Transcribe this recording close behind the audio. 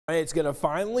It's going to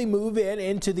finally move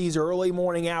into these early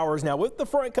morning hours. Now, with the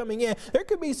front coming in, there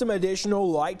could be some additional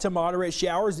light to moderate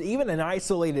showers, even an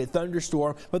isolated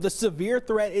thunderstorm, but the severe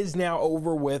threat is now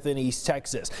over with in East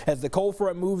Texas. As the cold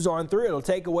front moves on through, it'll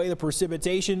take away the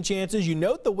precipitation chances. You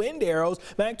note the wind arrows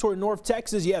back toward North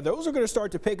Texas. Yeah, those are going to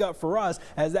start to pick up for us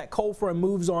as that cold front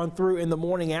moves on through in the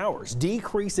morning hours.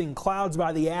 Decreasing clouds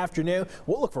by the afternoon.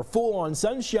 We'll look for full-on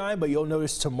sunshine, but you'll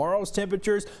notice tomorrow's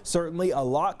temperatures certainly a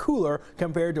lot cooler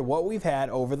compared to what we've had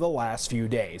over the last few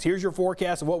days. Here's your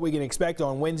forecast of what we can expect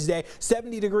on Wednesday.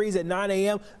 70 degrees at 9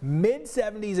 a.m.,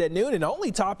 mid-70s at noon, and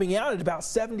only topping out at about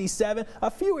 77.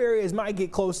 A few areas might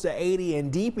get close to 80 in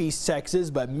deep East Texas,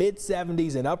 but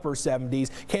mid-70s and upper 70s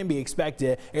can be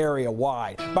expected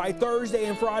area-wide. By Thursday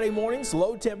and Friday mornings,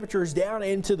 low temperatures down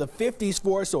into the 50s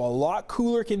for us, so a lot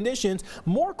cooler conditions.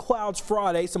 More clouds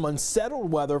Friday, some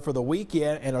unsettled weather for the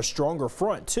weekend, and a stronger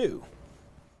front, too.